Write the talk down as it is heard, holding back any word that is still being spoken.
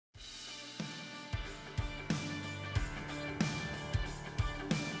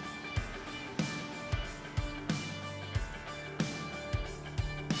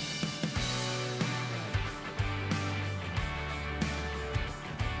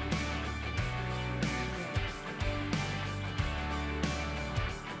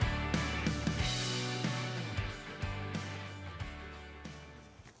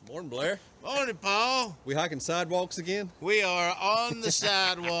Blair. Morning, Paul. We hiking sidewalks again? We are on the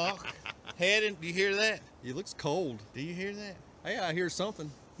sidewalk, heading. Do you hear that? It looks cold. Do you hear that? Hey, I hear something.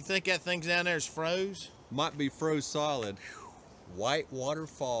 You think that thing's down there is froze? Might be froze solid. Whitewater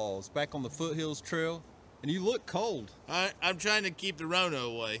Falls, back on the Foothills Trail. And you look cold. I'm trying to keep the Rona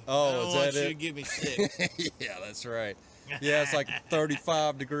away. Oh, I don't is want that you it? to get me sick. Yeah, that's right. Yeah, it's like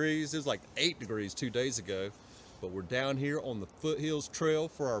 35 degrees. It was like 8 degrees 2 days ago. But we're down here on the Foothills Trail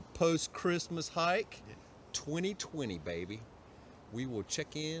for our post-Christmas hike. 2020, baby. We will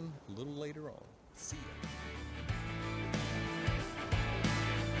check in a little later on. See ya.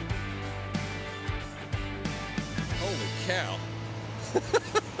 Holy cow.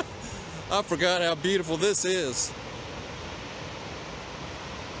 I forgot how beautiful this is.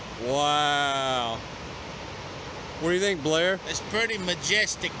 Wow. What do you think, Blair? It's pretty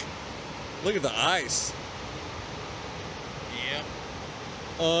majestic. Look at the ice. Yeah.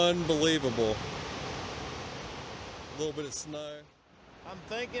 Unbelievable. A little bit of snow. I'm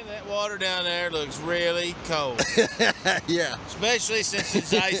thinking that water down there looks really cold. Yeah. Especially since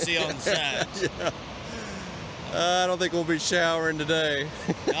it's icy on the sides. Yeah. I don't think we'll be showering today.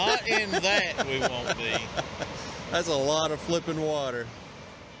 Not in that we won't be. That's a lot of flipping water.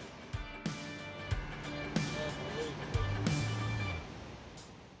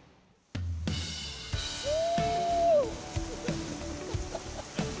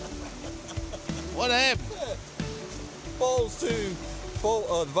 What happened? Pole's too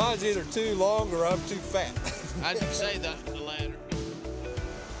full. The vine's either too long or I'm too fat. I'd say the latter.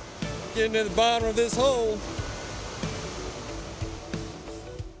 Getting to the bottom of this hole.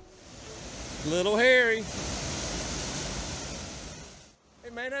 Little hairy. Hey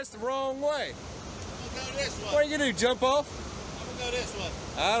man, that's the wrong way. I'm gonna go this way. What are you gonna do, jump off? I'm gonna go this way.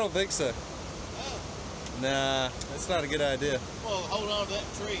 I don't think so. Oh. Nah, that's not a good idea. Well, hold on to that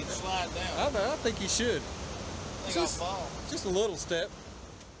tree and slide down. I think you should. I think I'll fall. Just a little step.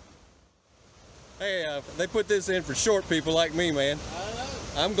 Hey, they put this in for short people like me, man. I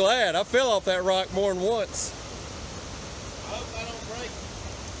know. I'm glad. I fell off that rock more than once. I hope I don't break.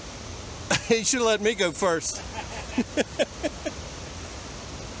 You should have let me go first.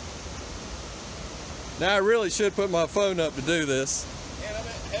 Now I really should put my phone up to do this. Yeah,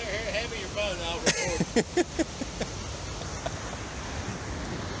 here, hand me your phone and I'll record.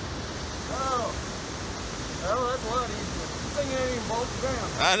 Oh, that's a lot easier. This thing ain't even bolted down.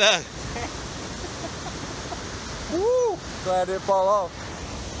 I know. Woo! Glad it didn't fall off.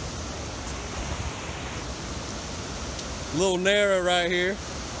 A little narrow right here.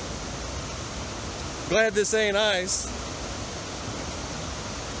 Glad this ain't ice.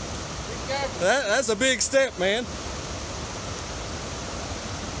 Be careful. That's a big step, man.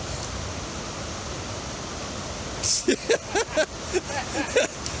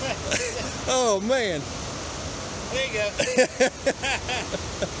 Oh man. There you go.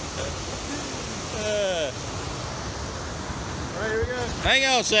 All right, here we go. Hang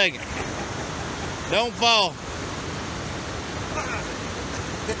on a second. Don't fall.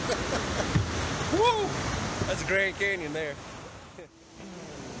 Woo! That's a Grand Canyon there.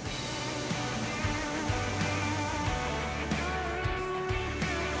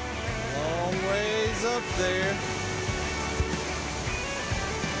 Long ways up there.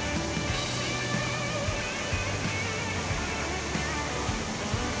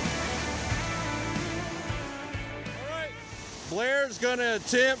 All right, Blair's gonna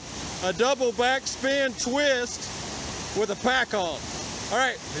attempt a double backspin twist with a pack on. All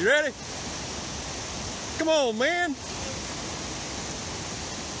right, you ready? Come on, man.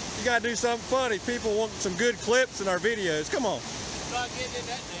 You gotta do something funny. People want some good clips in our videos. Come on. Not getting in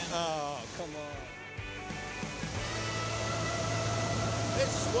that now. Oh, come on. This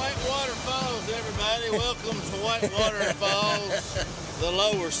is Whitewater Falls, everybody. Welcome to Whitewater Falls, the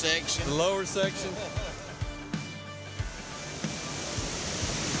lower section. The lower section.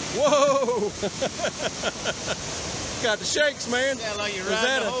 Whoa! Got the shakes, man. Yeah, like you're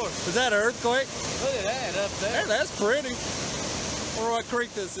riding a horse. Was that an earthquake? Look at that up there. That's pretty. I wonder what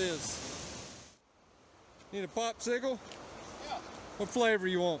creek this is. Need a popsicle? Yeah. What flavor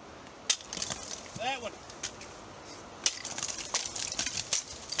you want? That one.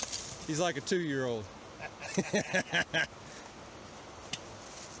 He's like a 2-year-old.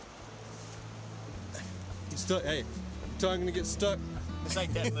 He's stuck. Hey, your tongue gonna get stuck. This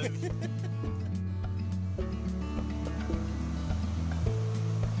ain't that movie.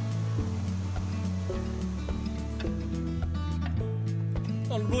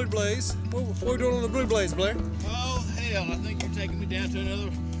 On the Blue Blaze. What are we doing on the Blue Blaze, Blair? Oh, hell. I think you're taking me down to another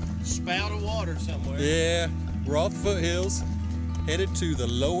spout of water somewhere. Yeah, we're off the Foothills. headed to the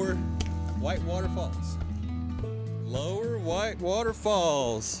Lower Whitewater Falls. Lower Whitewater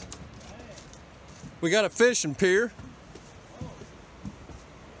Falls. We got a fishing pier.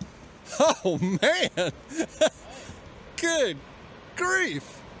 Oh man! Good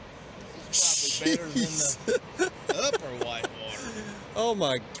grief! This is probably better than the Upper Whitewater. Oh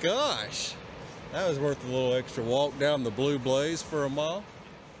my gosh! That was worth a little extra walk down the Blue Blaze for a mile.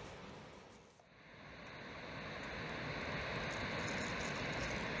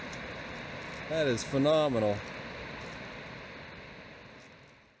 That is phenomenal.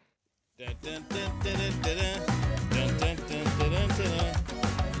 Dun, dun, dun, dun, dun, dun, dun, dun, dun, dun, dun, dun.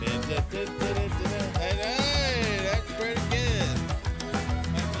 Hey, that's pretty good.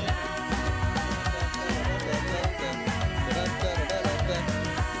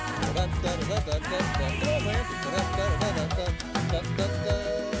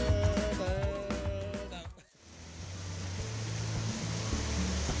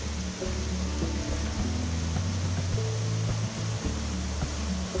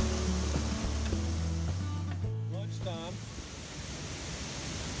 Lunchtime.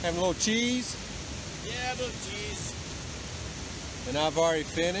 Having a little cheese. Yeah, a little cheese. And I've already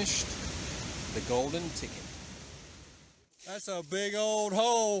finished the golden ticket. That's a big old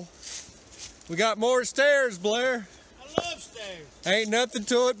hole. We got more stairs, Blair. I love stairs. Ain't nothing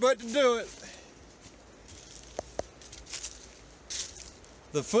to it but to do it.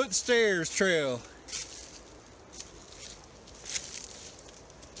 The Foot Stairs Trail.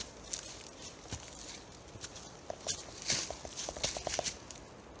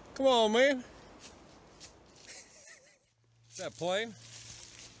 Come on, man. Is that a plane?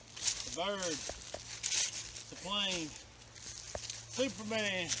 The bird. The plane.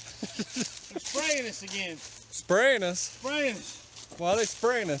 Superman. They're spraying us again. Spraying us? Spraying us. Why are they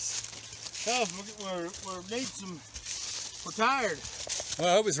spraying us? Oh, we need some. We're tired. Well,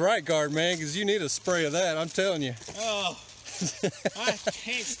 I hope it's right guard, man, because you need a spray of that, I'm telling you. Oh, I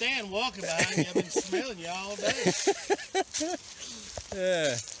can't stand walking behind you. I've been smelling you all day.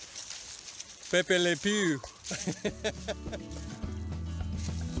 Yeah. Pepe Le Pew.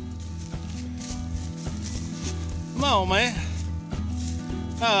 Come on, man.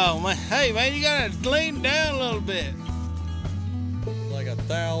 Oh, man. Hey, man, you gotta lean down a little bit. Like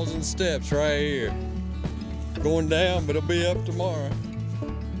 1,000 steps right here. Going down, but it'll be up tomorrow.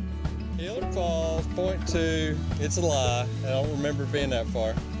 Hilliard Falls, .2. It's a lie. I don't remember being that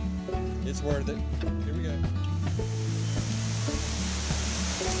far. It's worth it. Here we go.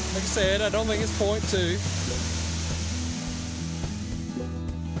 Like I said, I don't think it's .2.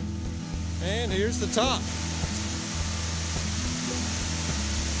 And here's the top.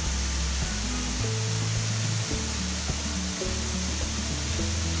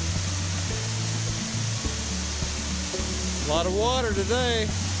 A lot of water today.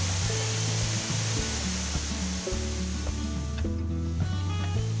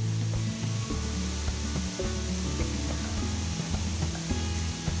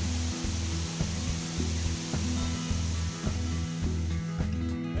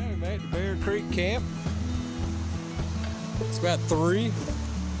 Now we made the Bear Creek camp. It's about 3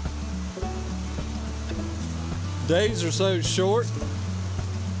 days or so short.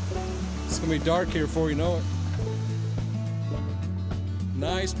 It's gonna be dark here before you know it.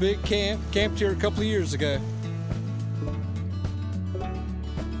 Nice big camp. Camped here a couple of years ago.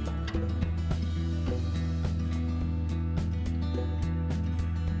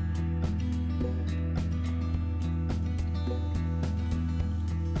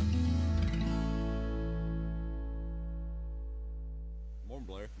 Morning,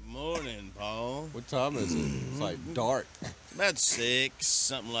 Blair. Morning, Paul. What time is it? It's like dark. About 6,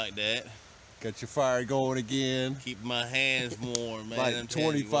 something like that. Got your fire going again. Keep my hands warm, man. Like I'm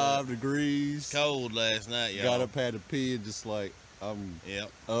telling you 25 what. degrees. Cold last night, y'all. Got up, had to pee, and just like I'm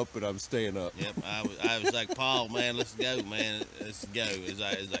up and I'm staying up. Yep. I was like, Paul, man, let's go, man. Let's go. It's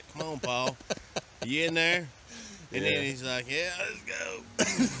like, come on, Paul. You in there? And then he's like, yeah,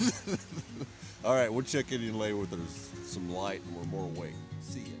 let's go. All right, we'll check in later with some light and we're more awake.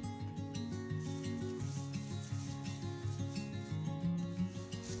 See ya.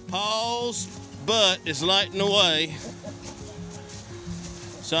 Paul's butt is lighting away,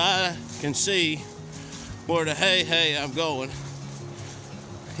 so I can see where the hey I'm going.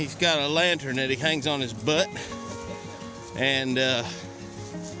 He's got a lantern that he hangs on his butt, and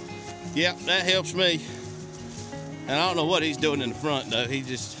yep, that helps me. And I don't know what he's doing in the front though. He's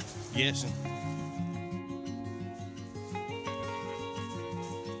just guessing.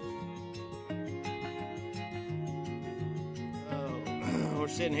 We're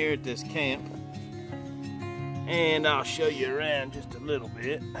sitting here at this camp, And I'll show you around just a little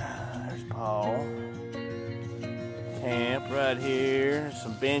bit. There's Paul. Camp right here.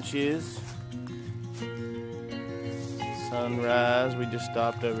 Some benches. Sunrise. We just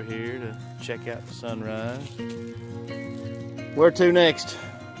stopped over here to check out the sunrise. Where to next?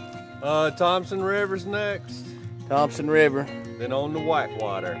 Thompson River's next. Thompson River. Then on the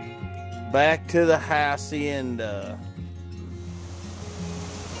Whitewater. Back to the hacienda.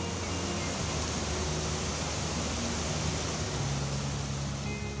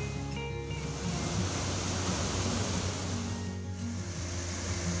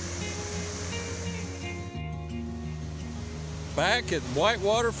 Back at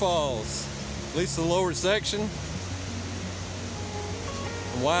Whitewater Falls, at least the lower section.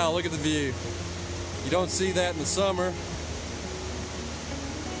 Wow, look at the view. You don't see that in the summer.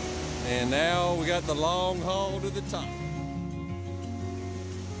 And now we got the long haul to the top.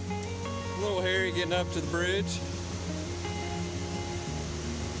 A little hairy getting up to the bridge.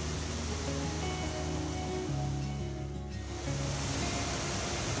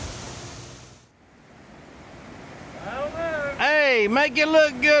 Hey, make it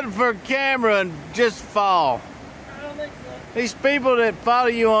look good for camera and just fall. I don't think so. These people that follow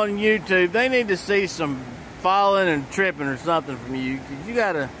you on YouTube, they need to see some falling and tripping or something from you. 'Cause you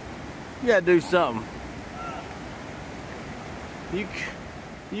gotta do something. You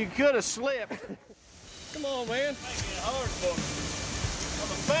could have slipped. Come on, man. Making it hard for me.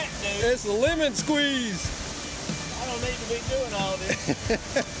 I'm a fat dude. It's the lemon squeeze. I don't need to be doing all this.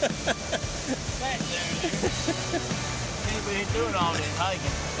 Fat dude. Can't be doing all this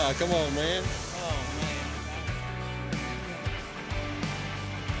hiking. Oh, come on, man. Oh man.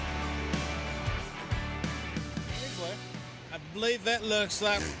 I believe that looks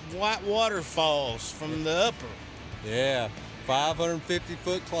like Whitewater Falls from the upper. Yeah,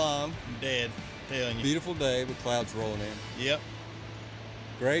 550-foot climb. I'm dead, telling you. Beautiful day with clouds rolling in. Yep.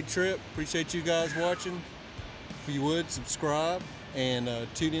 Great trip. Appreciate you guys watching. If you would, subscribe and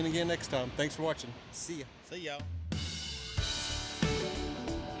tune in again next time. Thanks for watching. See ya. See y'all.